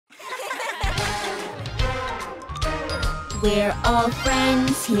We're all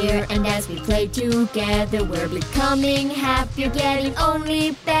friends here, and as we play together, we're becoming happier, getting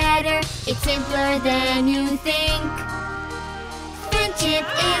only better. It's simpler than you think. Friendship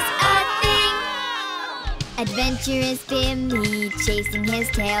is a thing. Adventurous Bimmy chasing his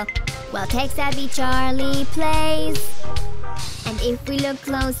tail, while tech-savvy Charlie plays. And if we look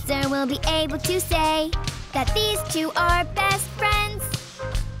closer, we'll be able to say that these two are best friends.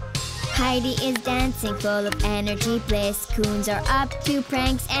 Heidi is dancing full of energy bliss. Coons are up to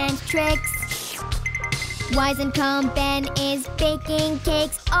pranks and tricks. Wise and calm Ben is baking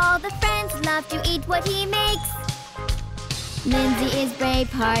cakes. All the friends love to eat what he makes. Lindsay is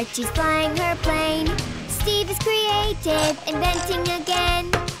Braveheart, she's flying her plane. Steve is creative, inventing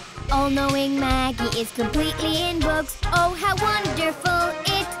again. All-knowing Maggie is completely in books. Oh, how wonderful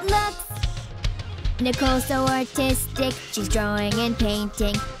it looks! Nicole's so artistic, she's drawing and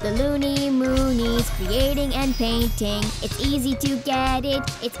painting. The Looney Moonies creating and painting. It's easy to get it,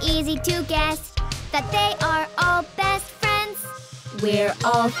 it's easy to guess that they are all best friends. We're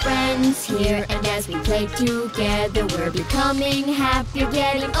all friends here, and as we play together, we're becoming happier,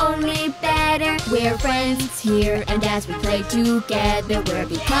 getting only better. We're friends here, and as we play together, we're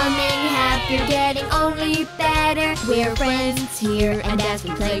becoming happier, getting only better. We're friends here, and as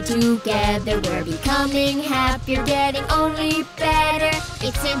we play together, we're becoming happier, getting only better.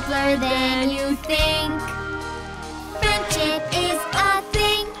 It's simpler than you think. Friendship is a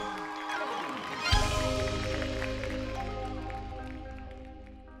thing.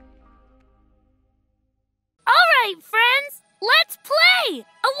 Alright, friends, let's play!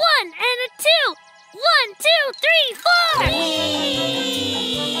 A 1 and a 2. 1, 2, 3, 4!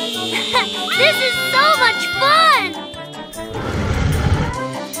 This is so much fun!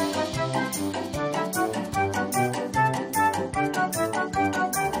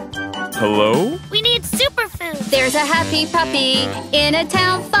 Hello? We need superfood. There's a happy puppy in a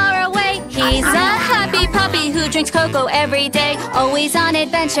town far away. He's a happy puppy who drinks cocoa every day. Always on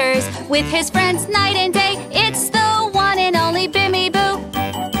adventures with his friends night and day. It's the one and only Bimi Boo.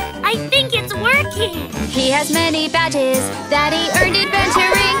 I think it's working. He has many badges that he earned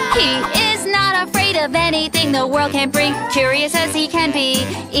adventuring. He is not afraid of anything the world can bring. Curious as he can be,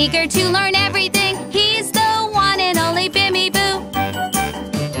 eager to learn everything. He's the one and only Bimi Boo.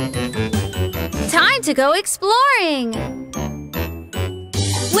 Time to go exploring.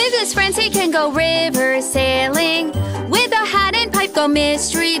 With his friends he can go river sailing. With a hat and pipe go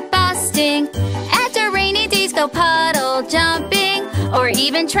mystery busting. After rainy days go puddle jumping. Or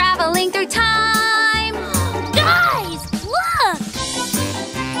even traveling through time. Guys, look!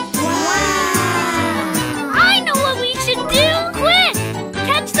 Wow! I know what we should do! Quick!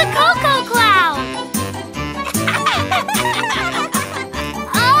 Catch the cocoa cloud!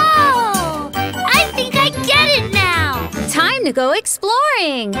 Oh! I think I get it now! Time to go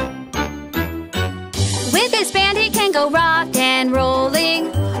exploring. With his band he can go rock and rolling.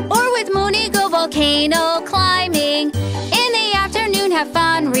 Or with Mooney go volcano climbing. In the afternoon have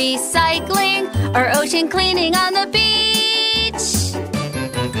fun recycling. Or ocean cleaning on the beach.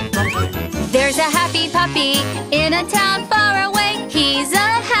 There's a happy puppy in a town far away. He's a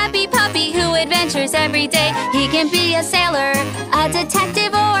happy puppy who adventures every day. He can be a sailor, a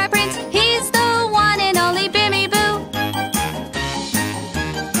detective, or a prince. He's the one and only Bimi Boo.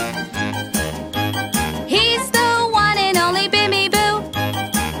 He's the one and only Bimi Boo.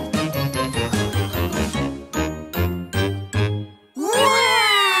 Wow!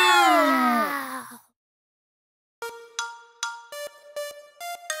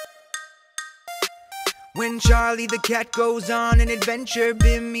 When Charlie the cat goes on an adventure,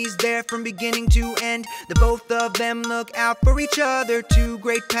 Bimi's there from beginning to end. The both of them look out for each other, two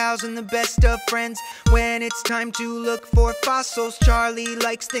great pals and the best of friends. When it's time to look for fossils, Charlie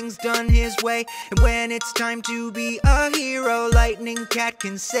likes things done his way. And when it's time to be a hero, Lightning Cat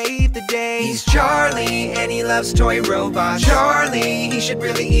can save the day. He's Charlie and he loves toy robots. Charlie, he should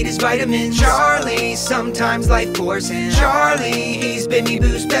really eat his vitamins. Charlie, sometimes life bores him. Charlie, he's Bimi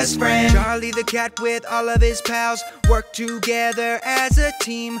Boo's best friend. Charlie the cat with all of his pals work together as a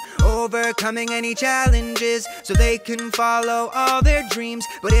team, overcoming any challenges so they can follow all their dreams.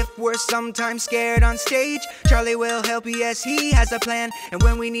 But if we're sometimes scared on stage, Charlie will help, yes, he has a plan. And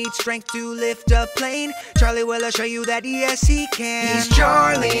when we need strength to lift a plane, Charlie will show you that yes, he can. He's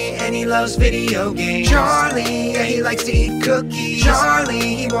Charlie and he loves video games. Charlie, yeah, he likes to eat cookies.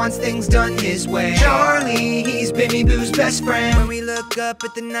 Charlie, he wants wants things done his way. Charlie, he's Bimi Boo's best friend. When we look up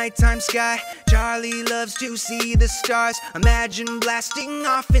at the nighttime sky, Charlie loves to see the stars. Imagine blasting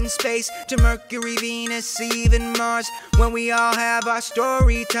off in space to Mercury, Venus, even Mars. When we all have our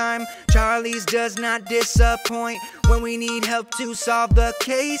story time, Charlie's does not disappoint. When we need help to solve the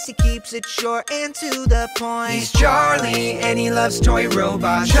case, he keeps it short and to the point. He's Charlie, and he loves toy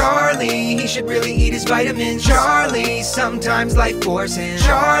robots. Charlie, he should really eat his vitamins. Charlie, sometimes life bores him.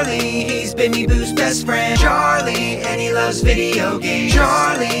 Charlie, he's Bimi Boo's best friend. Charlie, and he loves video games.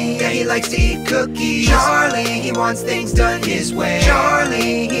 Charlie, yeah, he likes to eat cookies. Charlie, he wants things done his way.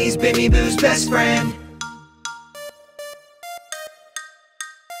 Charlie, he's Bimi Boo's best friend.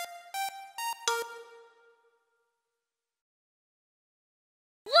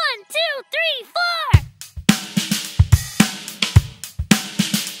 One, two, three, four.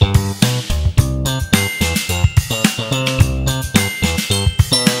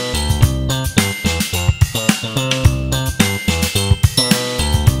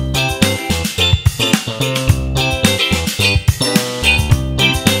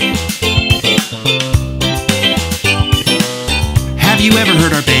 Have you ever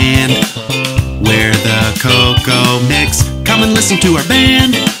heard our band? We're the Cocoa Mix. Come and listen to our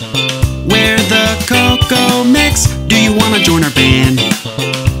band. We're the Cocoa Mix. Do you want to join our band?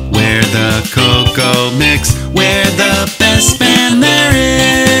 We're the Cocoa Mix. We're the best band there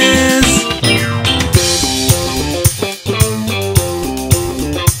is.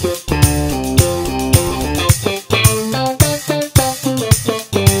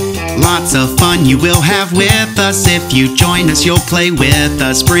 Lots of fun you will have with us. If you join us, you'll play with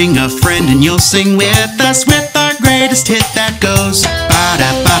us. Bring a friend and you'll sing with us with our greatest hit that goes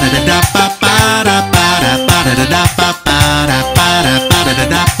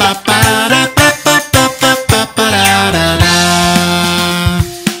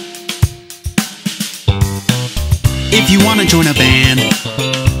If you want to join a band,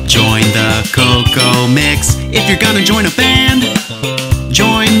 join the Cocoa Mix. If you're gonna join a band,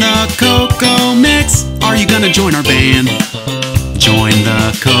 join the Cocoa Mix. Are you gonna join our band? Join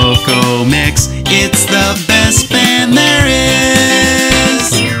the Cocoa Mix. It's the best band there is.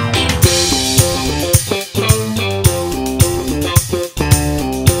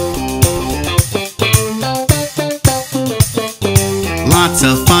 Lots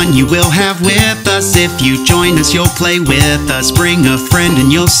of fun you will have with us. If you join us, you'll play with us. Bring a friend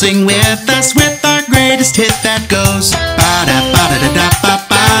and you'll sing with us with our greatest hit that goes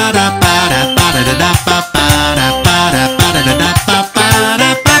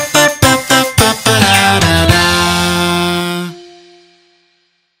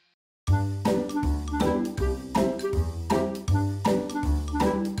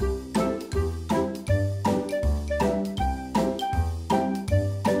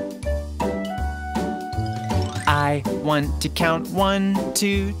I want to count 1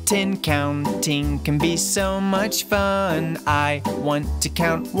 to 10. Counting can be so much fun. I want to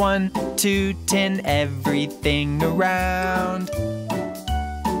count 1 to 10, everything around.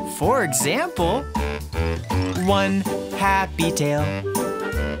 For example, 1 happy tail,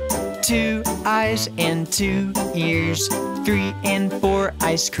 2 eyes and 2 ears, 3 and 4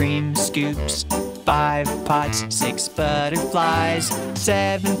 ice cream scoops, 5 pots, 6 butterflies,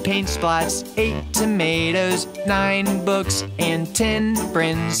 7 paint spots, 8 tomatoes, 9 books and 10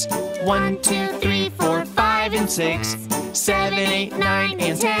 friends. 1, 2, 3, 4, 5 and 6, 7, 8, 9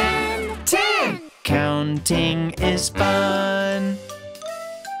 and 10. 10! Counting is fun.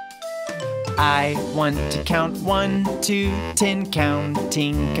 I want to count 1 to 10.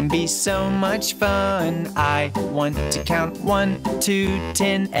 Counting can be so much fun. I want to count 1 to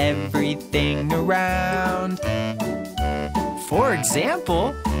 10, everything around. For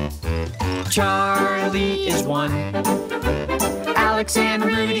example, Charlie is 1, Alex and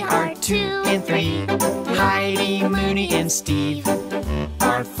Rudy are 2 and 3, Heidi, Mooney and Steve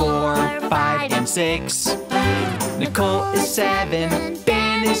are 4, 5 and 6, Nicole is 7,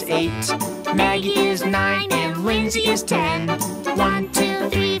 Ben is 8, Maggie is 9 and Lindsay is 10. 1, 2,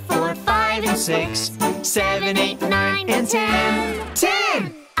 3, 4, 5 and 6, 7, 8, 9 and 10.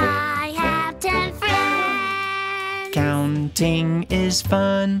 10! I have 10 friends. Counting is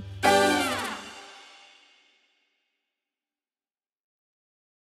fun.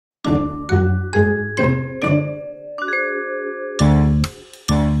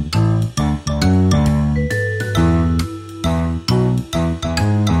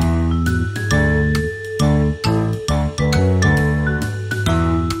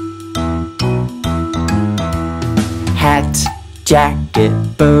 Jacket,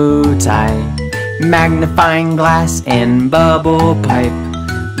 bow tie, magnifying glass and bubble pipe,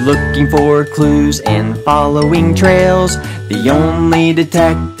 looking for clues and following trails, the only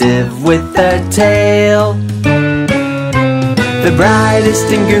detective with a tail. The brightest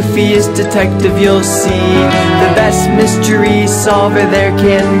and goofiest detective you'll see, the best mystery solver there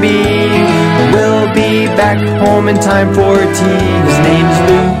can be. We'll be back home in time for tea. His name's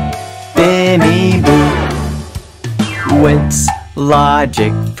Bimi Boo. Wits,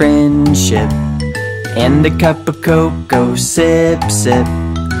 logic, friendship, and a cup of cocoa, sip, sip.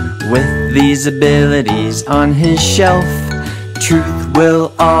 With these abilities on his shelf, truth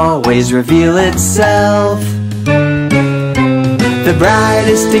will always reveal itself. The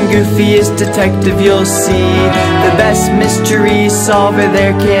brightest and goofiest detective you'll see, the best mystery solver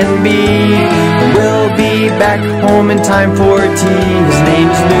there can be. We'll be back home in time for tea. His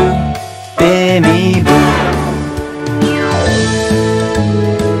name's Bimi Boo.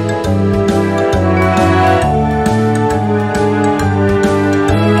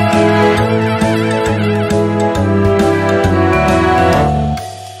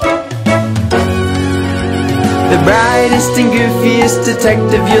 The brightest and goofiest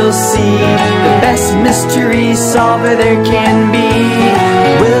detective you'll see, the best mystery solver there can be.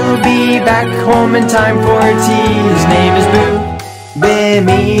 We'll be back home in time for tea. His name is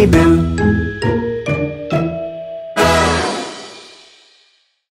Bimi Boo.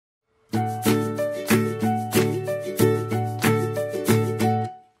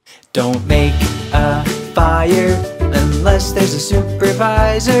 Don't make a fire unless there's a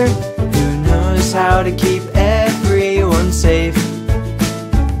supervisor who knows how to keep everyone safe.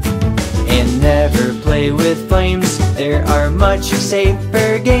 And never play with flames, there are much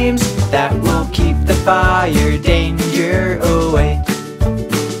safer games that will keep the fire danger away.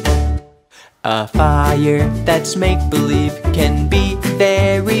 A fire that's make-believe can be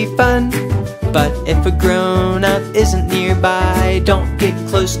very fun, but if a grown-up isn't nearby, don't get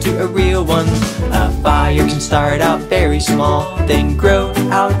close to a real one. A fire can start out very small, then grow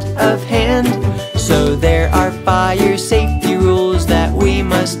out of hand. So there are fire safety rules that we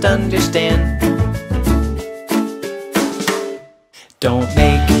must understand. Don't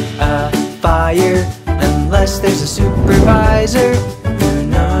make a fire unless there's a supervisor who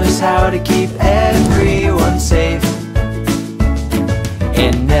knows how to keep everyone safe.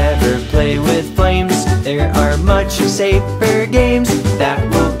 And never play with flames, there are much safer games that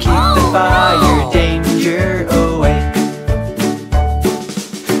will keep the fire danger away.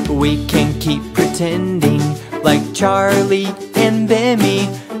 We can keep pretending like Charlie and Bimmy,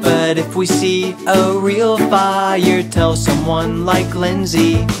 but if we see a real fire, tell someone like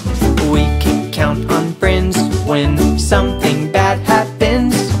Lindsay. We can count on friends when something bad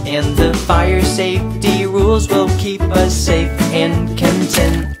happens, and the fire safety rules will keep us safe and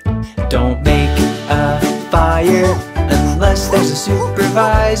content. Don't make a fire unless there's a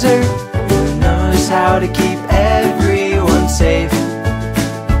supervisor who knows how to keep everyone safe.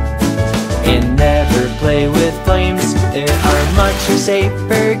 And never play with flames, there are much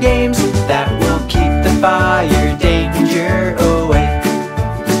safer games that will keep the fire danger away.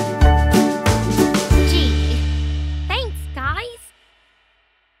 Gee, thanks, guys.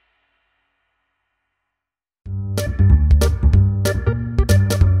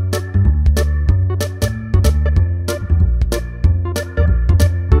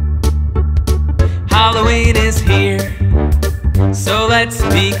 Halloween is here, so let's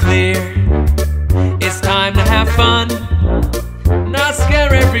be clear. It's time to have fun, not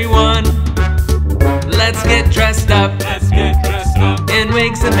scare everyone. Let's get dressed up, in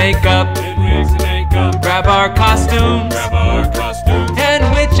wigs and makeup. Grab our costumes, and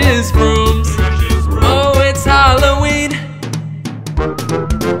witches' brooms. Oh, it's Halloween.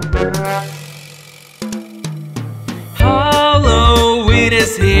 Halloween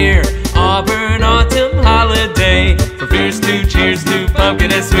is here, Auburn autumn holiday. From fierce to cheers to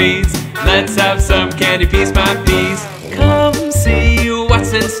pumpkin and sweets, let's have some candy piece by piece. Come see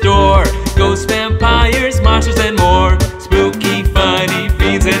what's in store, ghosts, vampires, monsters and more. Spooky, funny,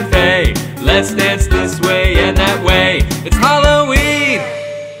 fiends and fae. Let's dance this way and that way. It's Halloween,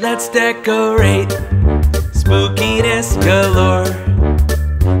 let's decorate. Spookiness galore.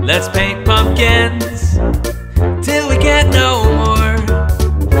 Let's paint pumpkins till we get no more.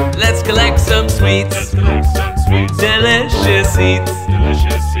 Let's collect some sweets, delicious eats.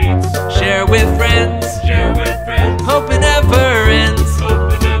 Share with friends, hope it never ends.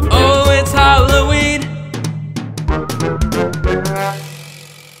 Oh, it's Halloween.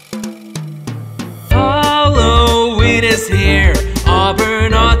 Halloween is here,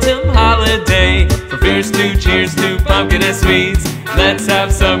 Auburn autumn holiday. From fierce to cheers to pumpkin and sweets, let's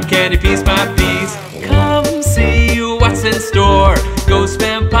have some candy piece by piece. Come see what's in store, ghosts,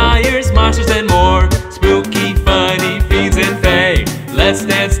 vampires,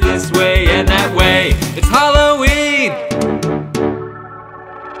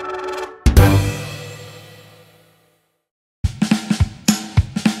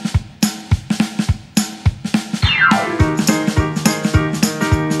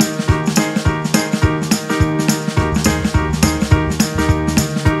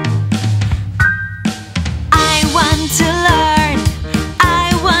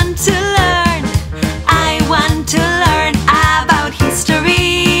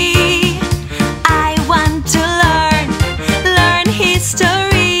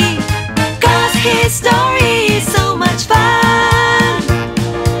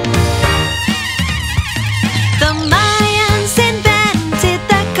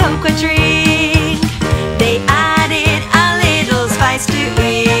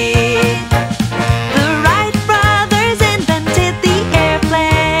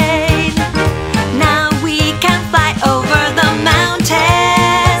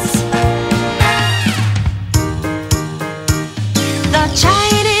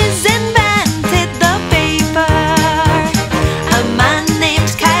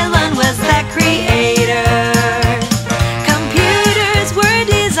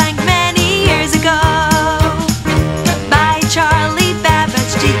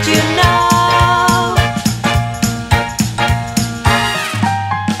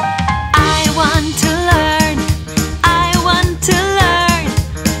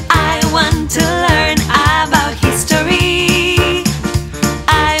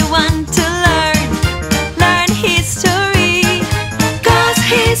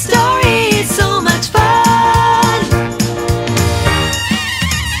 his story is so much fun.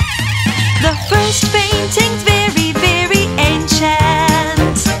 The first painting's very, very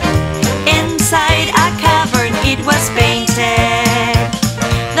ancient. Inside a cavern it was painted.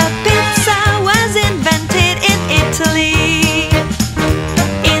 The pizza was invented in Italy,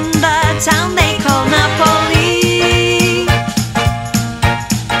 in the town they call Napoli.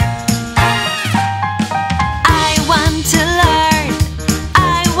 I want to learn,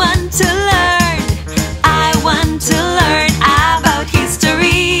 I want to learn, I want to learn about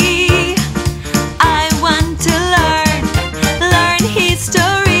history. I want to learn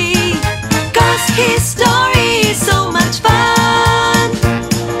history, 'cause his story is so much fun.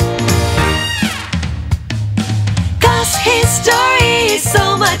 'Cause his story is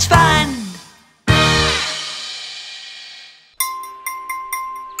so much fun.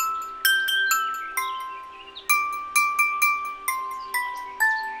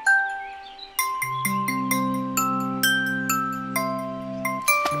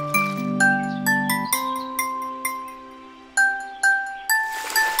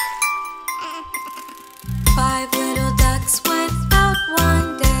 Five little ducks went out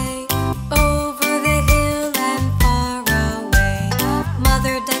one day, over the hill and far away.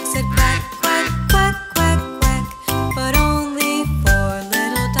 Mother duck said quack, quack, quack, quack, quack, but only four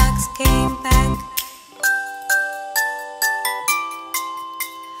little ducks came back.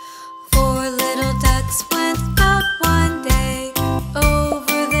 Four little ducks went out one day,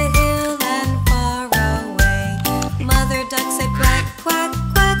 over the hill and far away. Mother duck said quack, quack,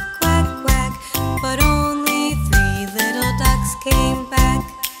 quack, quack, quack, but only three little ducks came back.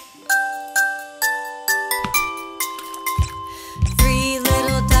 Three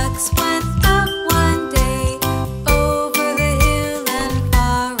little ducks went out one day, over the hill and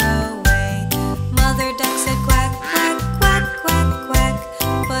far away. Mother duck said quack, quack, quack, quack, quack,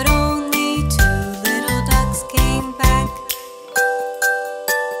 but only two little ducks came back.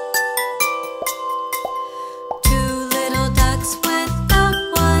 Two little ducks went out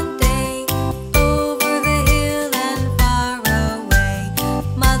one day, over the hill and far away.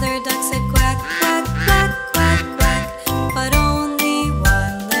 Mother duck said quack, quack, quack, quack, quack, but only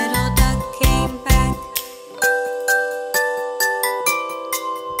one little duck came back.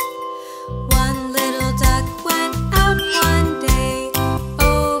 One little duck went out one day,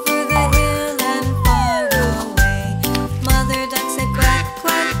 over the hill and far away. Mother duck said quack,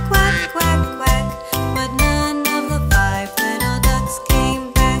 quack, quack, quack, quack, but none of the five little ducks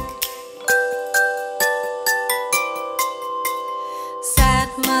came back. Sad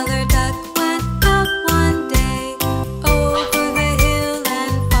mother duck went out one day, over the hill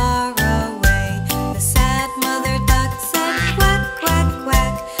and far away. The sad mother duck said quack, quack,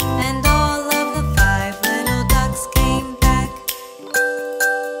 quack, and all of the five little ducks came back.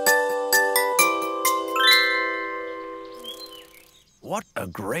 What a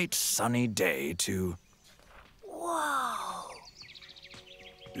great sunny day to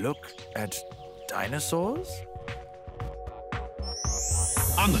look at dinosaurs?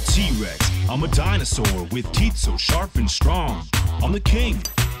 I'm the T-Rex. I'm a dinosaur with teeth so sharp and strong. I'm the king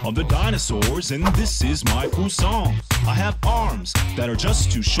of the dinosaurs, and this is my cool song. I have arms that are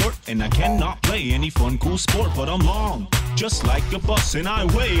just too short, and I cannot play any fun, cool sport, but I'm long, just like a bus, and I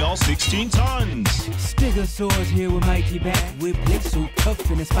weigh all 16 tons. Stegosaurus here with mighty back, with lips so tough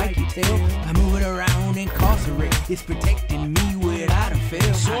and a spiky tail. I move it around, incarcerate. It's protecting me without a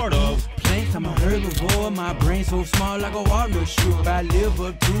fail. Sort of. Plants, I'm a herbivore. My brain so small like a walnut shrub. I live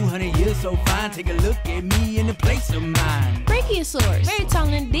up 200 years so fine. Take a look at me in the place of mine. Brachiosaurus, very tall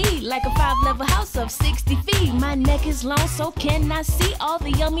indeed, like a 5-level house of 60 feet. My neck is long, so can I see all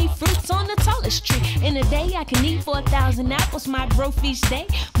the yummy fruits on the tallest tree. In a day, I can eat 4,000 apples. My growth each day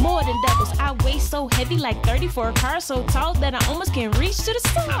more than doubles. I weigh so heavy, like 30 for a car, so tall that I almost can't reach to the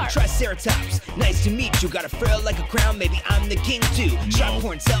star. I'm Triceratops, nice to meet you. Got a frill like a crown, maybe I'm the king too. Sharp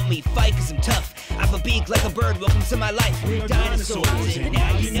horns help me fight 'cause I'm tough. I've a beak like a bird, welcome to my life. We're dinosaurs, and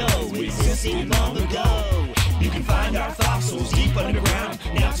now you know, existing long ago. You can find our fossils deep underground.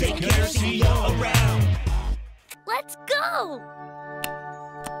 Now take care, see you around. Let's go!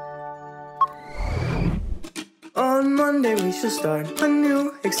 On Monday we shall start a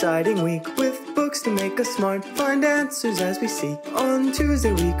new exciting week with books to make us smart, find answers as we seek. On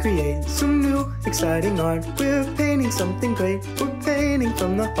Tuesday we create some new exciting art. We're painting something great, we're painting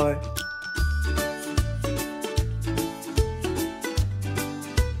from the heart.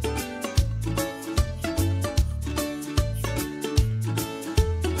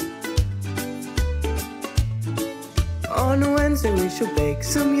 On Wednesday we shall bake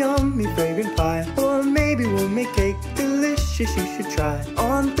some yummy fragrant pie, or maybe we'll make cake, delicious delicious, you should try.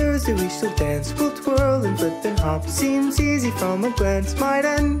 On Thursday we shall dance, we'll twirl and flip and hop. Seems easy from a glance, might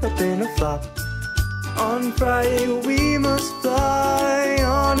end up in a flop. On Friday we must fly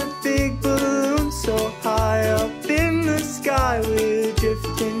on a big balloon so high up in the sky we're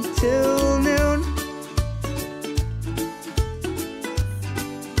drifting till noon.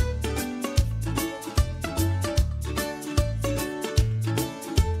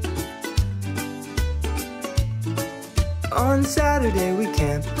 On Saturday we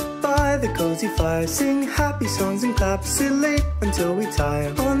camp by the cozy fire, sing happy songs and clap, sit late until we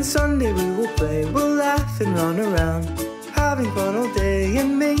tire. On Sunday we will play, we'll laugh and run around, having fun all day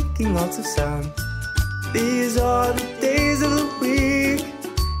and making lots of sound. These are the days of the week,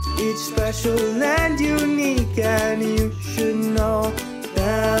 each special and unique, and you should know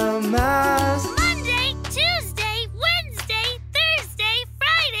them as Monday, Tuesday, Wednesday, Thursday,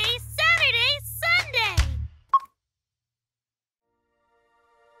 Friday, Saturday, Sunday.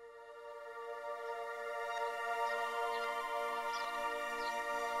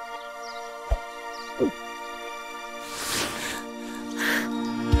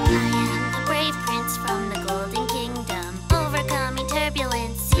 Brave prince from the golden kingdom, overcoming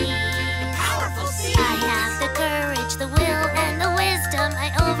turbulent seas. Powerful seas. I have the courage, the will, and the wisdom.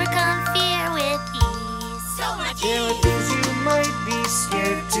 I overcome fear with ease. So much ease. There are things you might be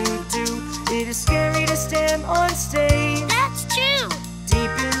scared to do. It is scary to stand on stage. That's true.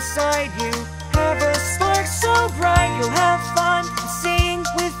 Deep inside you have a spark so bright. You'll have fun and sing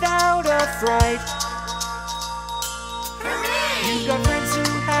without a fright. You've got friends who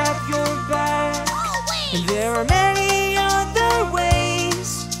have your back, and there are many other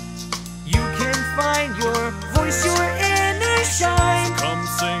ways you can find your voice, your inner shine. Come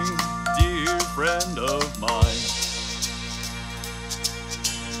sing, dear friend of mine.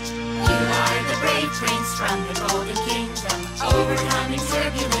 You are the brave prince from the golden kingdom, overcoming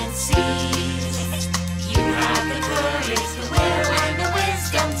turbulent seas. You have the courage, the will, and the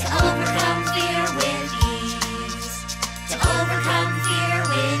wisdom to overcome fear with ease. To overcome fear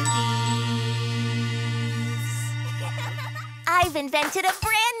with ease. I've invented a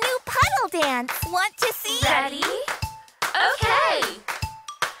brand new puddle dance. Want to see? Ready? Okay.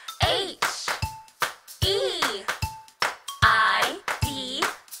 H E I D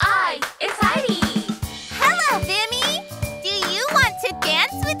I. It's Heidi. Hello, Bimmy. Do you want to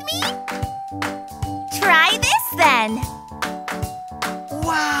dance with me? Try this then.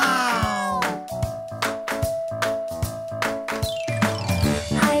 Wow!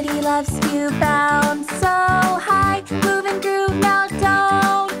 Heidi loves to bounce so high, move and groove, now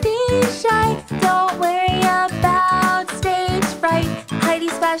don't be shy. Don't worry about stage fright.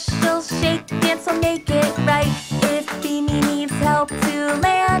 Heidi's special shake dance will make it right. If Bimi needs help to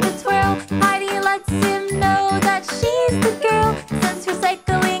land a twirl, Heidi lets him know that she's the girl. Since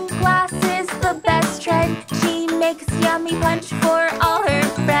recycling glass is the best trend, she makes yummy punch for all her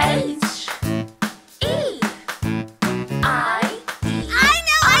friends. E I D. I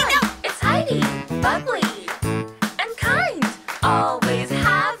know. It's Heidi, bubbly and kind, always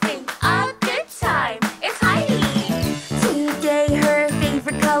having a good time. It's Heidi. Today her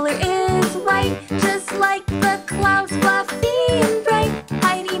favorite color is white, just like the clouds, fluffy and bright.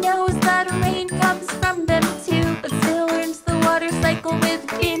 Heidi knows that rain comes from them too, but still learns the water cycle with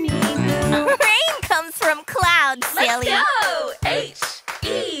Bimi Boo. Rain comes from clouds, silly. Let's go!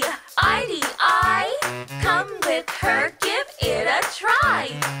 H-E-I-D-I. Come with her, give it a try.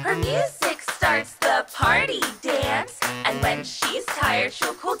 Her music starts the party dance, and when she's tired,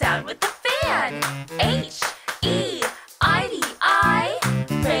 she'll cool down with the fan. H-E-I-D-I.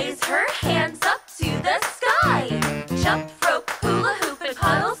 Raise her hands up to the sky. Jump rope, hula hoop, and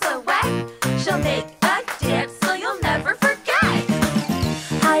puddles a whack. She'll make a dance so you'll never forget.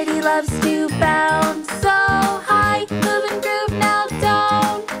 Heidi loves to bounce so high, move and groove, now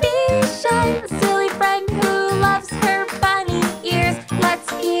don't be shy. A silly friend who loves her bunny ears, let's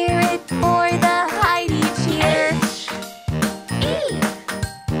hear it for the Heidi cheer. H-E-I-D-I.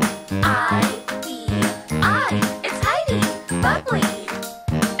 It's Heidi, bubbly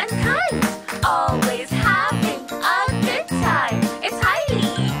and kind, always having a good time. It's Heidi.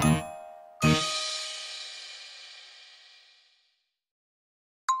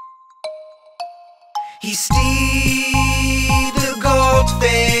 He's Steve the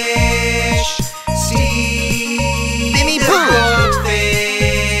goldfish. Steve Bimi the Boo.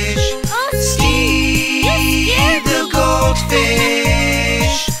 goldfish. Steve the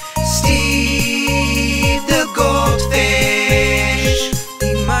goldfish. Steve the goldfish.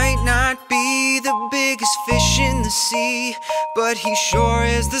 He might not be the biggest fish in the sea, but he sure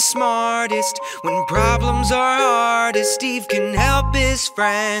is the smartest. When problems are hardest, Steve can help his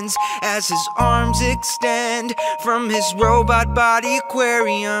friends as his arms extend from his robot body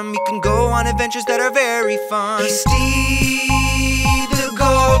aquarium. He can go on adventures that are very fun. He's Steve the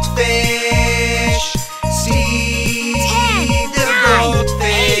goldfish. Steve the goldfish. 10, 9,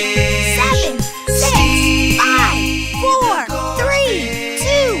 8, 7, 6, 5, 4, 3,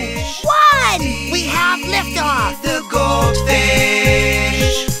 2, 1. We have liftoff. The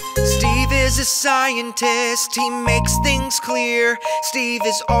goldfish. Steve is a scientist, he makes things clear. Steve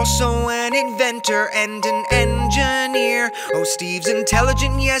is also an inventor and an engineer. Oh, Steve's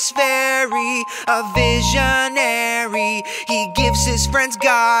intelligent, yes, very a visionary. He gives his friends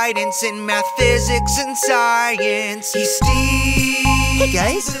guidance in math, physics, and science. He's Steve. Hey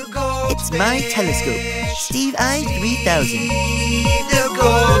guys, it's my telescope, Steve I 3000. Steve the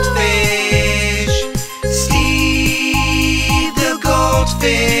goldfish. Steve the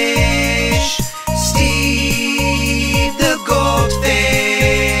goldfish. Steve the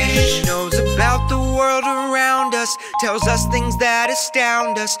goldfish. He knows about the world around us, tells us things that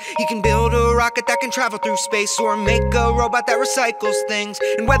astound us. He can build a rocket that can travel through space, or make a robot that recycles things.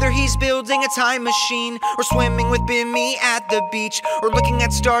 And whether he's building a time machine, or swimming with Bimi at the beach, or looking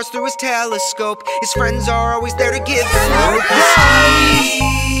at stars through his telescope, his friends are always there to give him hope.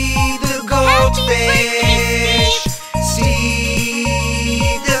 Steve the goldfish.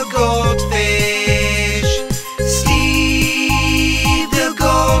 Steve the goldfish. Steve the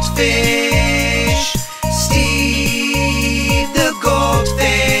goldfish. Steve the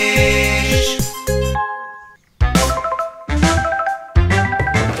goldfish.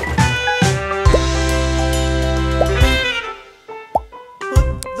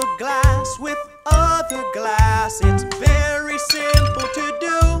 Put the glass with other glass. It's very simple to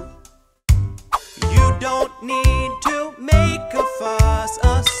do. You don't need to make a fuss.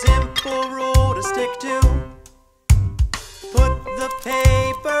 A simple rule to stick to. Put the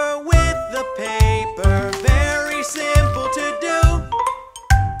paper with the paper. Very simple to do.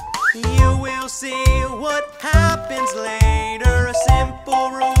 You will see what happens later. A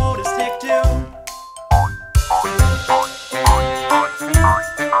simple rule to stick to.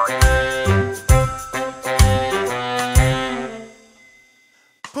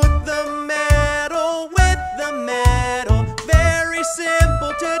 Put the metal with the metal. Very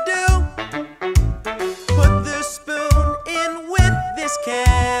simple to do. Put the spoon in with this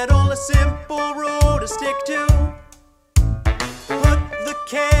kettle. A simple rule to stick to. Put the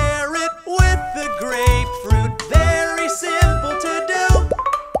carrot with the grapefruit. Very simple to do.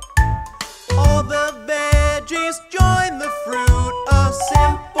 All the veggies join the fruit. A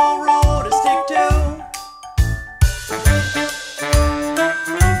simple rule to stick to.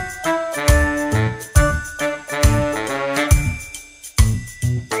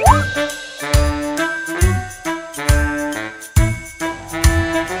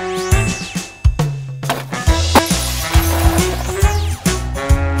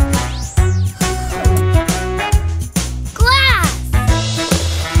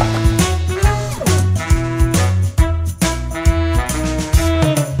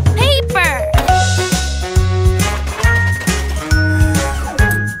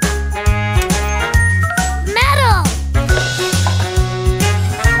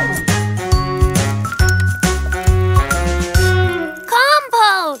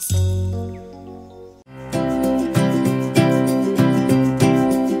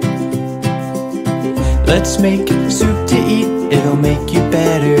 Let's make soup to eat, it'll make you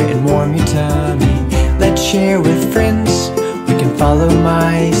better and warm your tummy. Let's share with friends, we can follow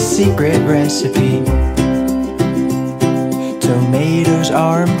my secret recipe. Tomatoes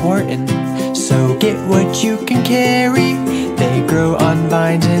are important, so get what you can carry. They grow on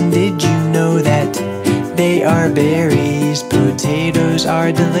vines, and did you know that they are berries? Potatoes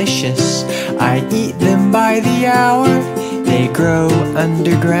are delicious, I eat them by the hour. They grow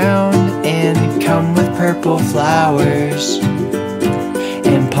underground and come with purple flowers.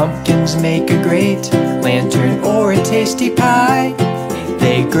 And pumpkins make a great lantern or a tasty pie.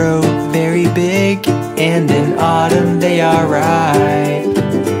 They grow very big, and in autumn they are ripe.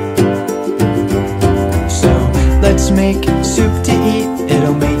 So let's make soup to eat,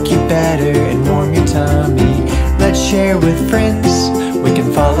 it'll make you better and warm your tummy. Let's share with friends, we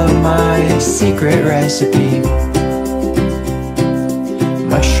can follow my secret recipe.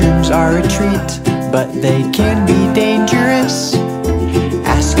 Mushrooms are a treat, but they can be dangerous.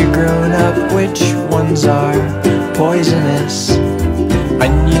 Ask a grown-up which ones are poisonous.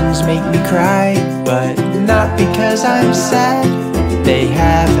 Onions make me cry, but not because I'm sad. They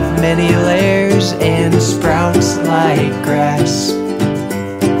have many layers and sprouts like grass.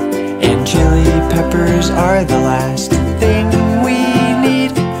 And chili peppers are the last thing we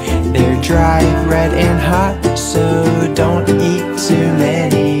need. They're dry, red, and hot, so don't eat too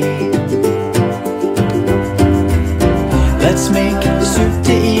many. Let's make soup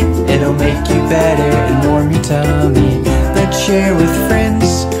to eat, it'll make you better and warm your tummy. Let's share with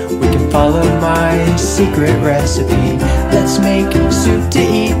friends, we can follow my secret recipe. Let's make soup to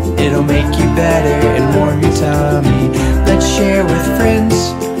eat, it'll make you better and warm your tummy. Let's share with friends,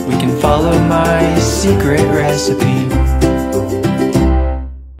 we can follow my secret recipe.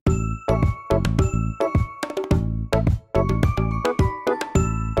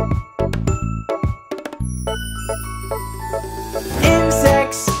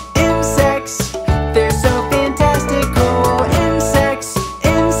 Insects, insects, they're so fantastical. Insects,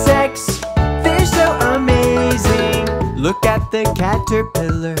 insects, they're so amazing. Look at the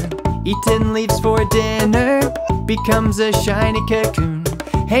caterpillar, eating leaves for dinner. Becomes a shiny cocoon,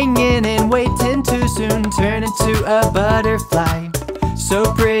 hanging and waiting too soon. Turn into a butterfly,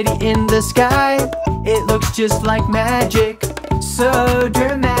 so pretty in the sky. It looks just like magic, so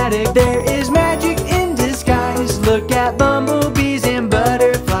dramatic. There is magic in disguise. Look at bumblebees and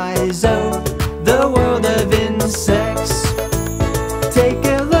butterflies, oh, the world of insects. Take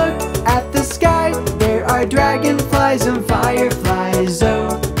a look at the sky. There are dragonflies and fireflies,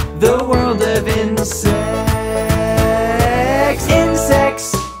 oh, the world of insects.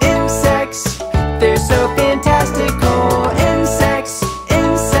 Insects, insects, they're so fantastical. Insects,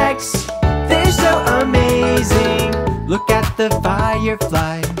 insects, they're so amazing. Look at the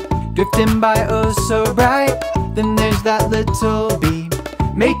firefly, drifting by oh so bright. Then there's that little bee,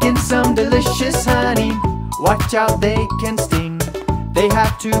 making some delicious honey. Watch out, they can sting, they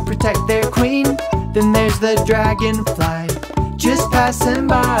have to protect their queen. Then there's the dragonfly, just passing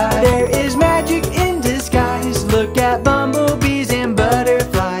by. There is magic in disguise. Look at bumblebees and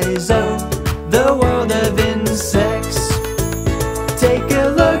butterflies, oh, the world of insects. Take a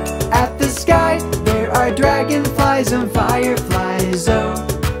look at the sky. There are dragonflies and fireflies, oh,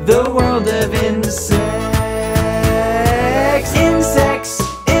 the world of insects. Insects,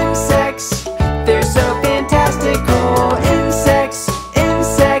 insects, they're so fantastical. Insects,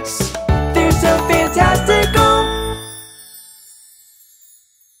 insects, they're so fantastical.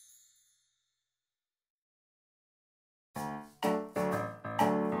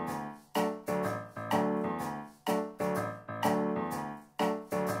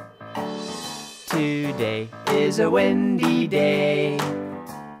 Today is a windy day.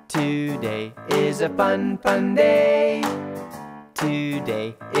 Today is a fun, fun day.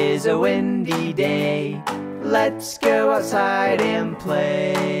 Today is a windy day. Let's go outside and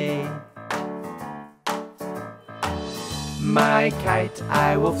play. My kite,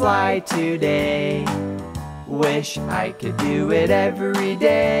 I will fly today. Wish I could do it every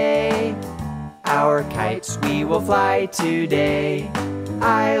day. Our kites we will fly today.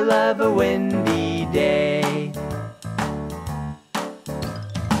 I love a windy day.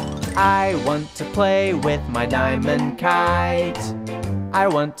 I want to play with my diamond kite. I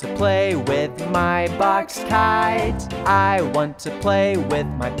want to play with my box kite. I want to play with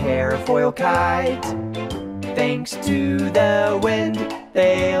my parafoil kite. Thanks to the wind,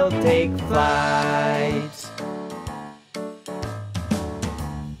 they'll take flight.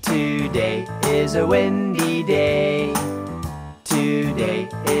 Today is a windy day. Today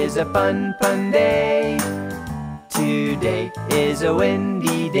is a fun, fun day. Today is a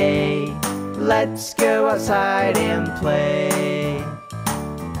windy day. Let's go outside and play.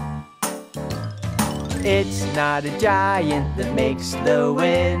 It's not a giant that makes the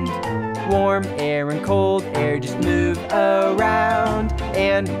wind. Warm air and cold air just move around.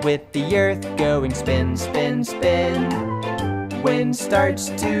 And with the earth going spin, spin, spin, wind starts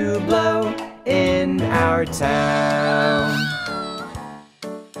to blow in our town.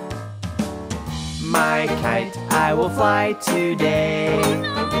 My kite, I will fly today.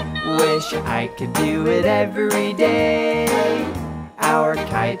 Wish I could do it every day. Our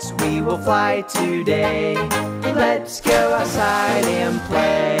kites, we will fly today. Let's go outside and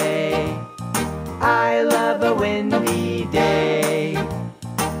play. I love a windy day.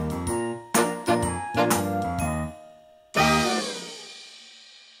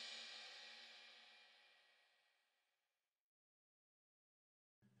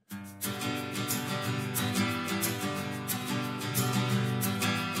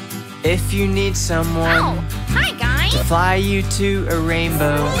 If you need someone Hi, guys. to fly you to a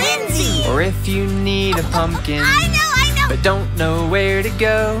rainbow, Lindsay. or if you need a pumpkin, I know, but don't know where to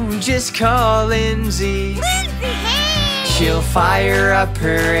go, just call Lindsay. Lindsay, hey. She'll fire up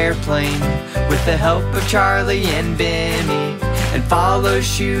her airplane with the help of Charlie and Bimmy. and follow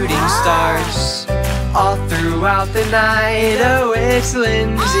shooting stars all throughout the night. Oh, it's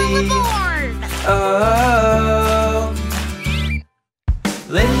Lindsay. Oh,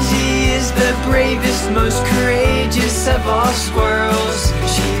 Lindsay is the bravest, most courageous of all squirrels.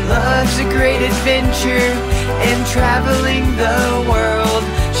 She loves a great adventure and traveling the world.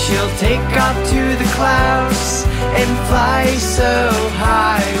 She'll take off to the clouds and fly so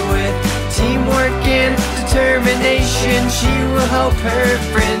high. With teamwork and determination, she will help her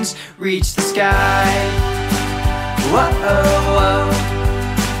friends reach the sky. Whoa-oh-oh,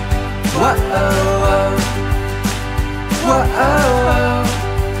 whoa-oh-oh, whoa-oh-oh.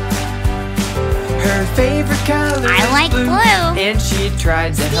 Her favorite color is blue, and she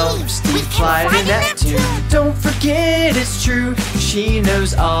tried to help Steve fly to Neptune. Don't forget it's true, she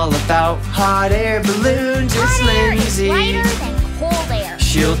knows all about hot air balloons. It's Lindsay.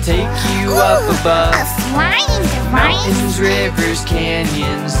 She'll take you up above mountains, rivers,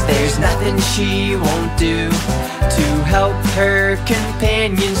 canyons. There's nothing she won't do to help her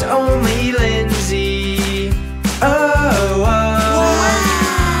companions. Only Lindsay. Oh,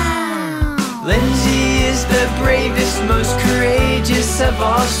 Lindsay is the bravest, most courageous of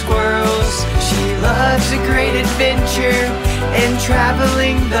all squirrels. She loves a great adventure and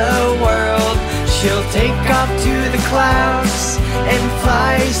traveling the world. She'll take off to the clouds and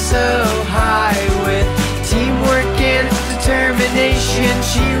fly so high. With teamwork and determination,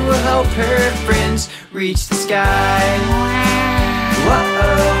 she will help her friends reach the sky.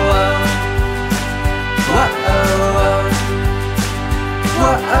 Whoa-oh-oh, whoa-oh-oh,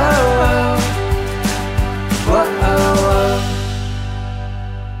 whoa-oh-oh, whoa-oh-oh.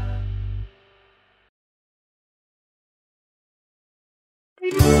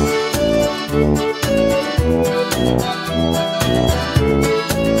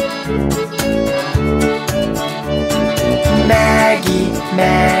 Maggie,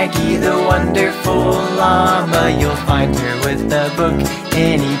 Maggie, the wonderful llama. You'll find her with a book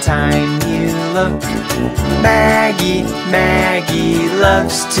anytime you look. Maggie, Maggie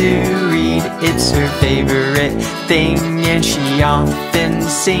loves to read. It's her favorite thing, and she often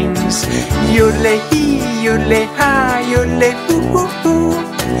sings. Yodel-hee, yodel-ha, yodel-hoo-hoo-hoo.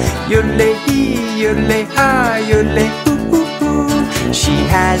 Yodel-hee, yodel-ha, yodel-hoo-hoo-hoo. She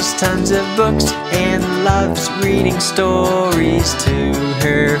has tons of books and loves reading stories to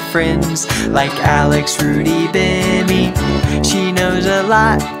her friends like Alex, Rudy, Bimi. She knows a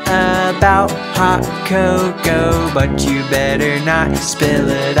lot about hot cocoa, but you better not spill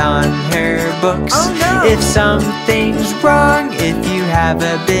it on her books. Oh, no. If something's wrong, if you have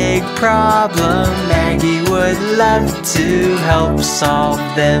a big problem, Maggie would love to help solve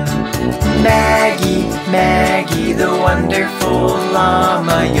them. Maggie, Maggie, the wonderful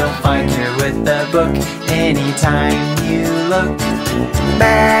llama. You'll find her with a book anytime you look.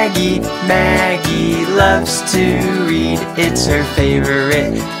 Maggie, Maggie loves to read. It's her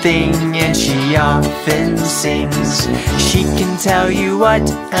favorite thing, and she often sings. She can tell you what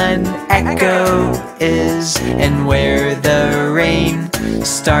an echo is and where the rain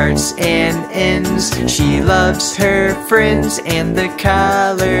starts and ends. She loves her friends and the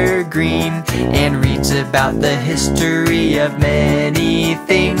color green, and reads about the history of many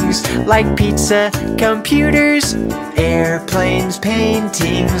things like pizza, computers, airplanes,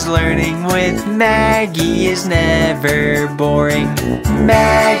 paintings. Learning with Maggie is never boring.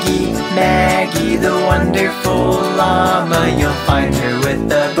 Maggie, Maggie, the wonderful llama. You'll find her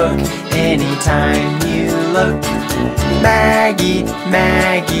with a book anytime you look. Maggie,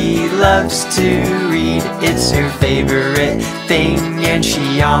 Maggie loves to read. It's her favorite thing, and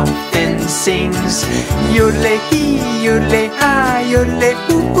she often sings. Yodel-hee, yodel-ha,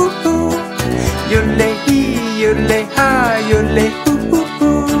 yodel-hoo-hoo-hoo. Yodel-hee, yodel-ha,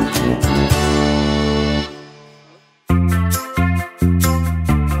 yodel-hoo-hoo-hoo.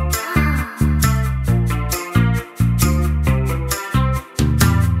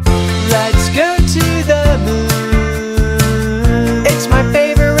 Let's go to the moon. It's my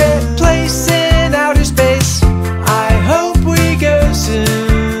favorite place in outer space. I hope we go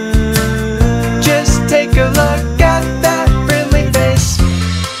soon. Just take a look at that friendly face.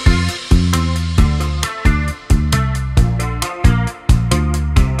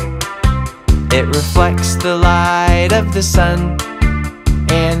 It reflects the light of the sun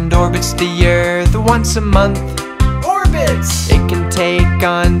and orbits the earth once a month. Orbits! It can take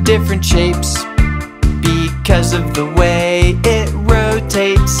on different shapes because of the way it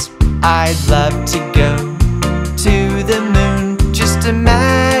rotates. I'd love to go to the moon. Just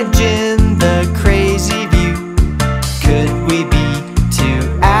imagine the crazy view. Could we be two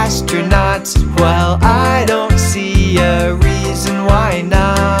astronauts? Well, I don't see a reason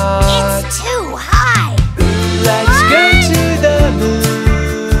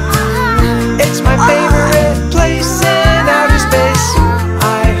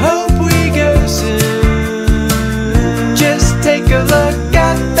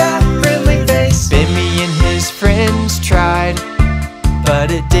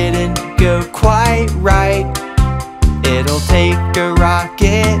it didn't go quite right. It'll take a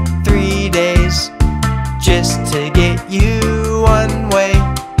rocket 3 days just to get you one way.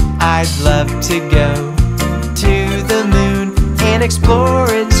 I'd love to go to the moon and explore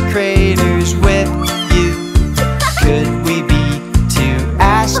its craters with you. Could we be two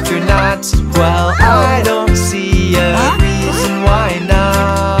astronauts? Well, I don't see a reason why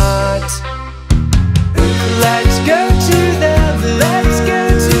not. Let's go to the moon. Let's go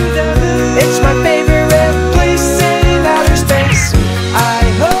to the moon. It's my favorite place in outer space. I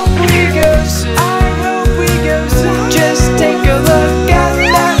hope we go soon. I hope we go soon. Just take a look at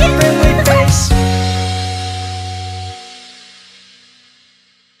that friendly face.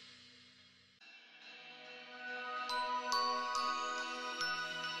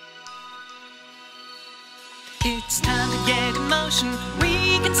 It's time to get in motion.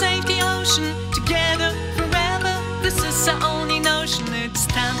 We can save the ocean together forever. This is our only notion. It's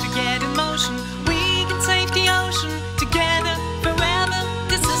time to get in motion. We can save the ocean together forever.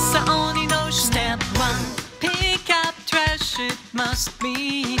 This is our only notion. Step one, pick up trash. It must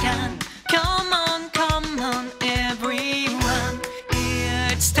be done. Come on, everyone.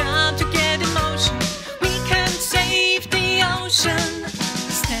 It's time to get in motion. We can save the ocean.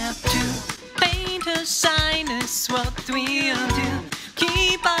 Step two, paint a sign is what we'll do.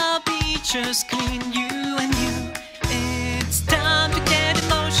 Keep our beaches clean, you and you. It's time to get in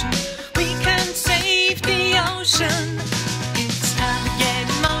motion. We can save the ocean. It's time to get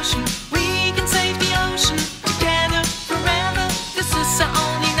in motion. We can save the ocean together forever. This is our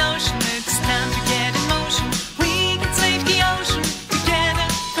only notion. It's time to get in motion. We can save the ocean together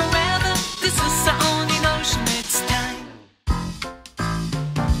forever. This is our only notion. It's time.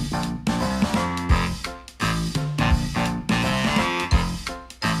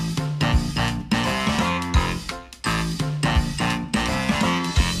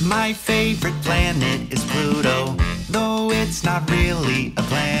 My favorite planet is Pluto, though it's not really a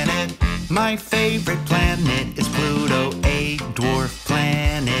planet. My favorite planet is Pluto, a dwarf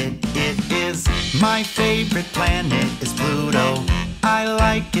planet it is. My favorite planet is Pluto, I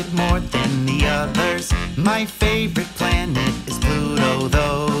like it more than the others. My favorite planet is Pluto,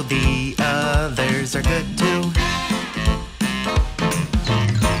 though the others are good too.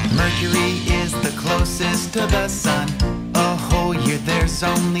 Mercury is the closest to the sun. A whole year there's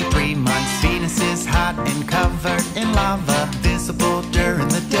only 3 months. Venus is hot and covered in lava, visible during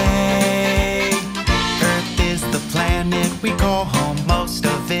the day. Earth is the planet we call home. Most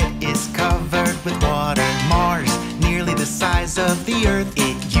of it is covered with water. Mars, nearly the size of the Earth.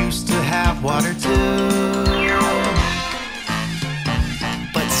 It used to have water too.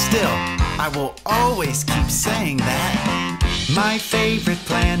 But still, I will always keep saying that my favorite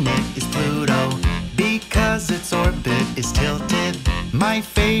planet is Pluto, because its orbit is tilted. My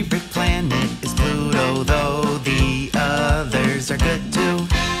favorite planet is Pluto, though the others are good too.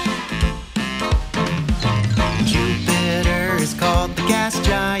 Jupiter is called the gas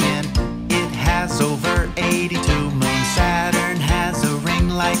giant. It has over 82 moons. Saturn has a ring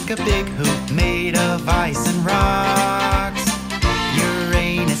like a big hoop made of ice and rocks.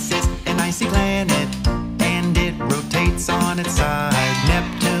 Uranus is an icy planet, and it rotates on its side.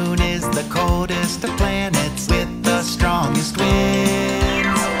 Neptune is the coldest of planets with the strongest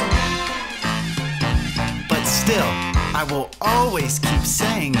winds. But still, I will always keep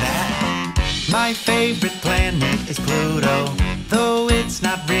saying that my favorite planet is Pluto, though it's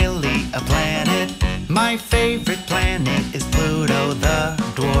not really a planet. My favorite planet is Pluto, the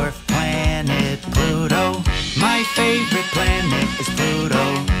dwarf planet Pluto. My favorite planet is Pluto,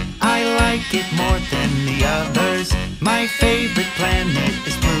 I like it more than the others. My favorite planet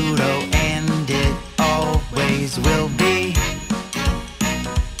is Pluto, and it always will be.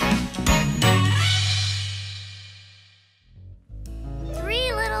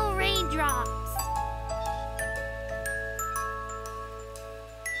 Three little raindrops.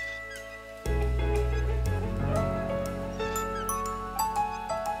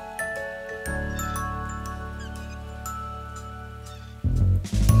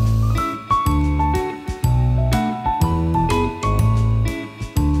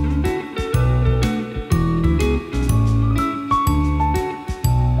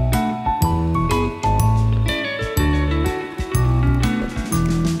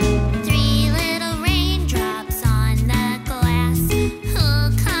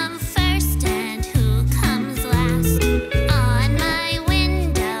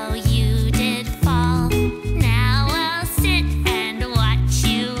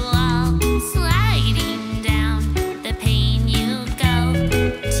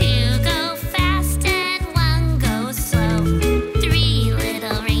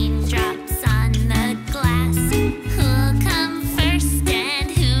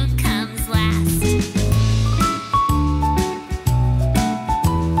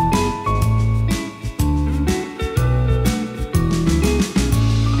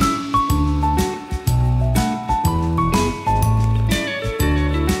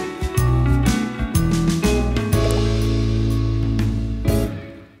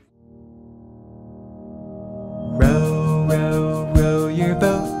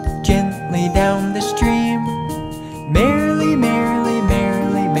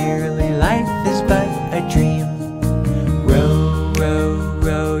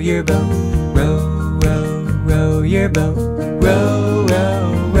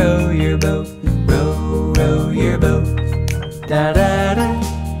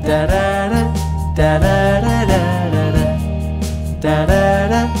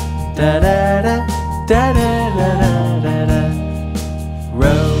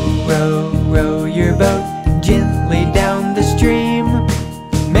 your boat gently down the stream.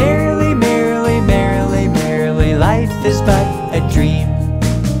 Merrily, merrily, merrily, merrily, life is but a dream.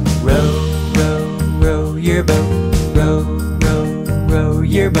 Row, row, row your boat. Row, row, row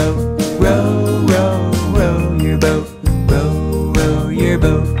your boat. Row, row, row your boat. Row, row your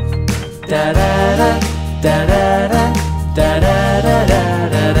boat. Da da da, da da da, da da da da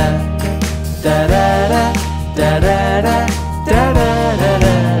da da. Da da da, da da da, da da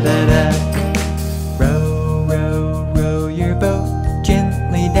da da da. Row, row, row your boat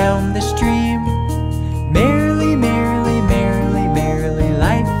gently down the stream. Merrily, merrily, merrily, merrily,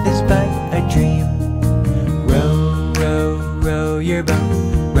 life is but a dream. Row, row, row your boat.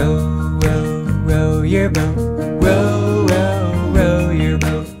 Row, row, row your boat. Row, row, row your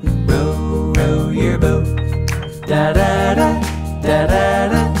boat. Row, row your boat. Da da da, da da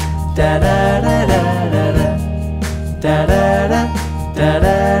da, da da da da da da. Da da da, da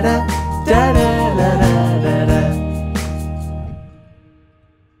da da, da da da da da.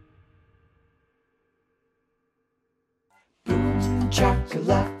 Boom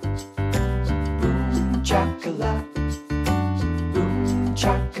chocolate, boom chocolate, boom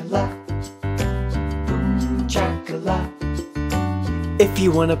chocolate, boom chocolate. If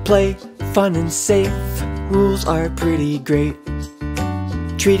you wanna play fun and safe, rules are pretty great.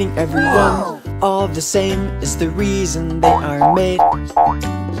 Treating everyone all the same is the reason they are made.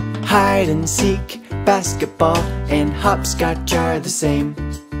 Hide and seek, basketball, and hopscotch are the same.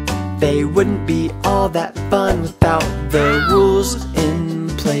 They wouldn't be all that fun without the rules in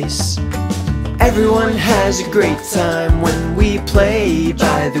place. Everyone has a great time when we play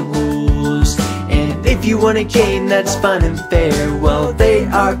by the rules. And if you want a game that's fun and fair, well, they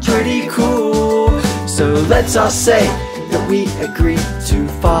are pretty cool. So let's all say that we agree to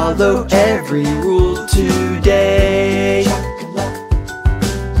follow every rule today.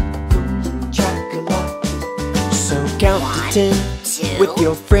 So count to 10 with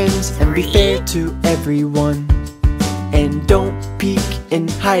your friends and be fair to everyone. And don't peek and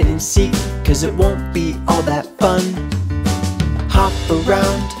hide and seek, cause it won't be all that fun. Hop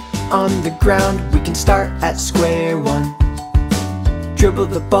around on the ground, we can start at square one. Dribble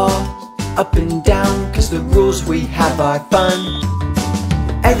the ball up and down, cause the rules we have are fun.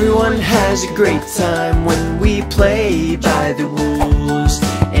 Everyone has a great time when we play by the rules.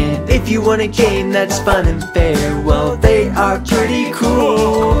 And if you want a game that's fun and fair, well, they are pretty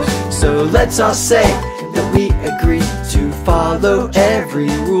cool. So let's all say that we agree to follow every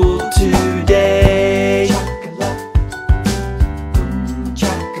rule today.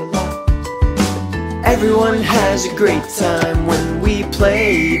 Everyone has a great time when we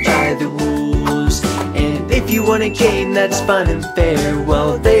play by the rules. And if you want a game that's fun and fair,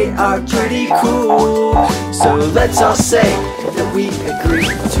 well, they are pretty cool. So let's all say that we agree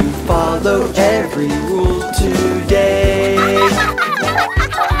to follow every rule today.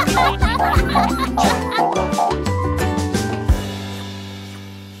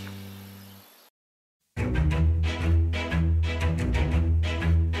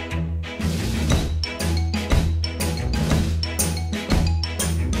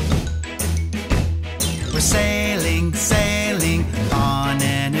 Sailing, sailing on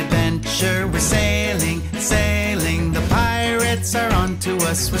an adventure. We're sailing, sailing. The pirates are onto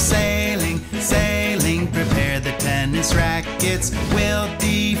us. We're sailing, sailing. Prepare the tennis rackets. We'll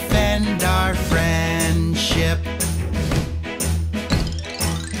defend our friendship.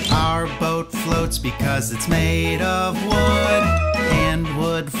 Our boat floats because it's made of wood, and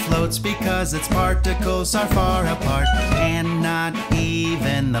wood floats because its particles are far apart. And not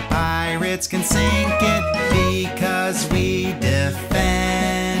even the pirates can sink it because we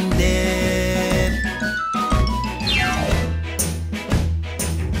defend it.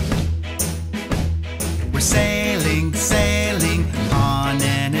 We're sailing, sailing on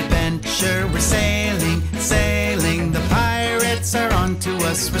an adventure. We're sailing, sailing. The pirates are onto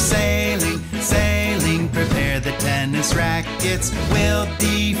us. We're sailing, sailing. Prepare the tennis rackets. We'll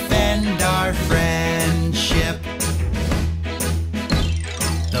defend our friendship.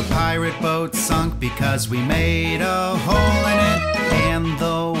 The pirate boat sunk because we made a hole in it, and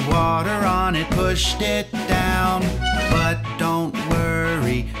the water on it pushed it down. But don't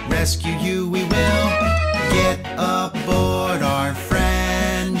worry, rescue you we will. Get aboard our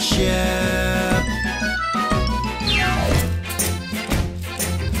friendship.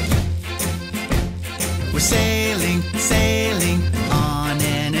 We're sailing, sailing on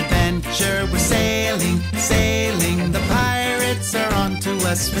an adventure. We're sailing, sailing. The pirates are onto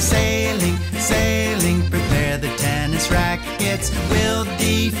us. We're sailing, sailing. Prepare the tennis rackets. We'll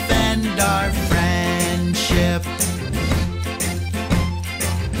defend our friendship.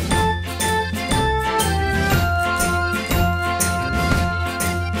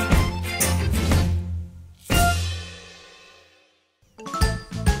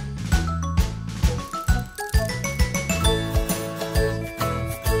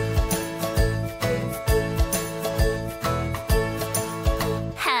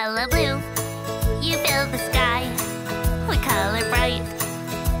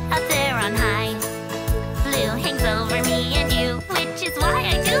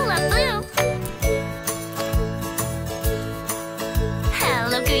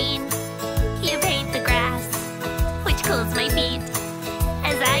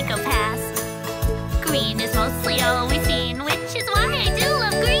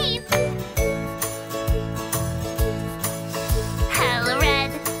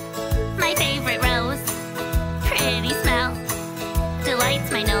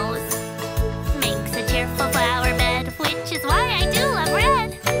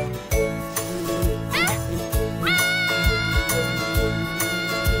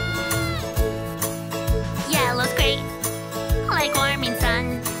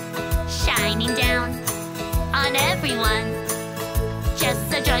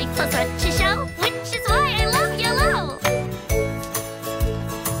 for such a show, which is why I love yellow.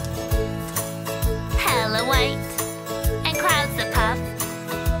 Hello white, and clouds that puff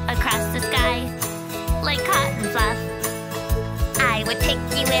across the sky like cotton fluff. I would pick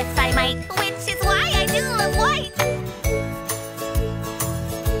you if I might, which is why I do love white.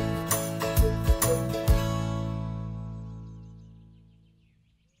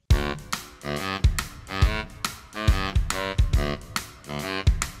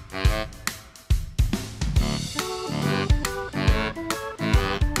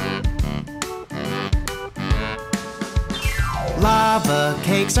 Lava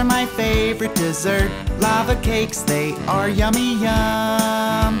cakes are my favorite dessert. Lava cakes, they are yummy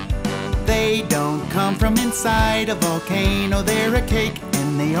yum. They don't come from inside a volcano. They're a cake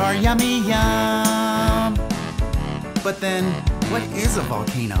and they are yummy yum. But then, what is a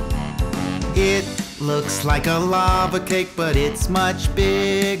volcano? It looks like a lava cake, but it's much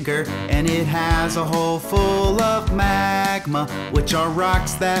bigger, and it has a hole full of magma, which are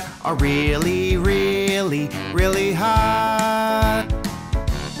rocks that are really, really, really hot.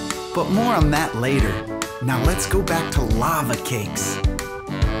 But more on that later. Now let's go back to lava cakes.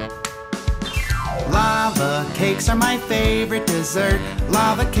 Lava cakes are my favorite dessert.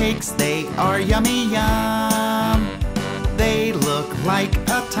 Lava cakes, they are yummy yum. They look like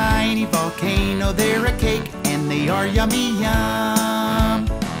a tiny volcano. They're a cake and they are yummy yum.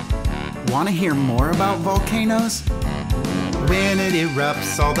 Want to hear more about volcanoes? When it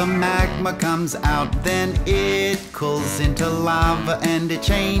erupts, all the magma comes out. Then it cools into lava and it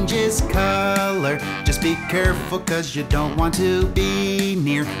changes color. Just be careful, 'cause you don't want to be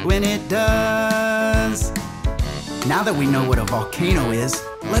near when it does. Now that we know what a volcano is,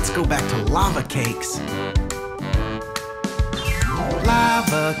 let's go back to lava cakes.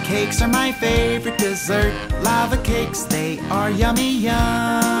 Lava cakes are my favorite dessert. Lava cakes, they are yummy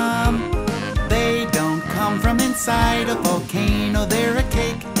yum. They don't come from inside a volcano. They're a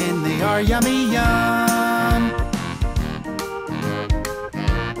cake and they are yummy yum.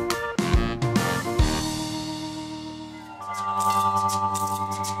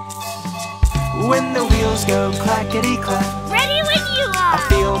 When the wheels go clackety-clack, Ready when you are! I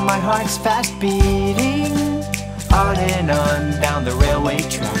feel my heart's fast beating. On and on down the railway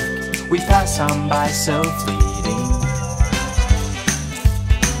track, we pass on by so fleeting.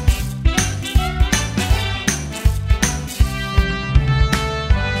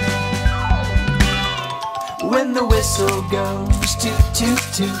 When the whistle goes toot toot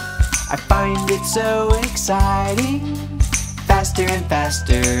toot, I find it so exciting. Faster and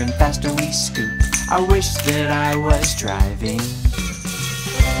faster and faster we scoot. I wish that I was driving.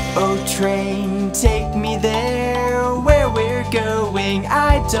 Oh train, take me there, where we're going,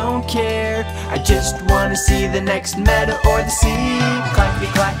 I don't care. I just wanna see the next meadow or the sea.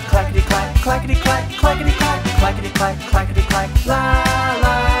 Clackety-clack, clackety-clack, clackety-clack, clackety-clack, clackety-clack, clackety-clack, la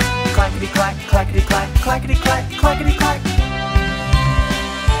la. Clackety-clack, clackety-clack, clackety-clack, clackety-clack.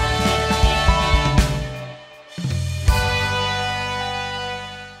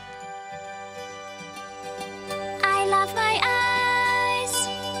 I love my eyes,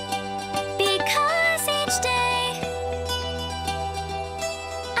 because each day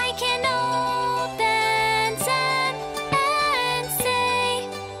I can open them and say,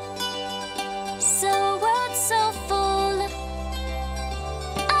 so world so full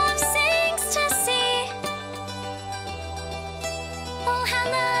of things to see. Oh, how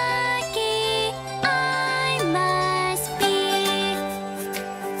lucky I must be.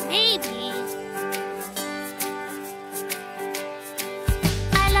 Maybe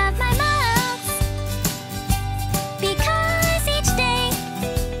I love my mouth, because each day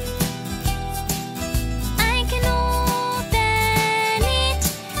I can open it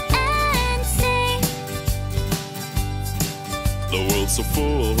and say, The world's so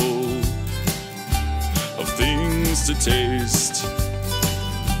full of things to taste.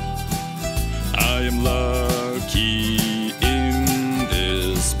 I am lucky in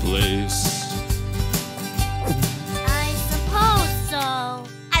this place. I suppose so.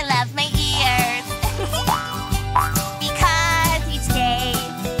 I love my ears, because each day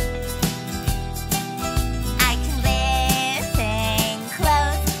I can listen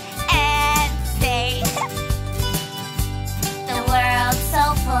close and say, the world's so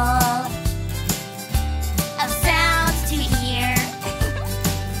full of sounds to hear.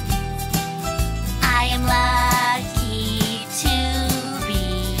 I am lucky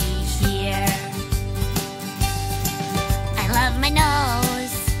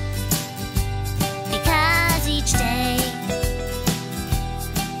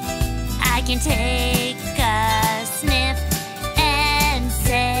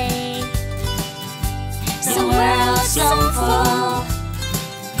so full.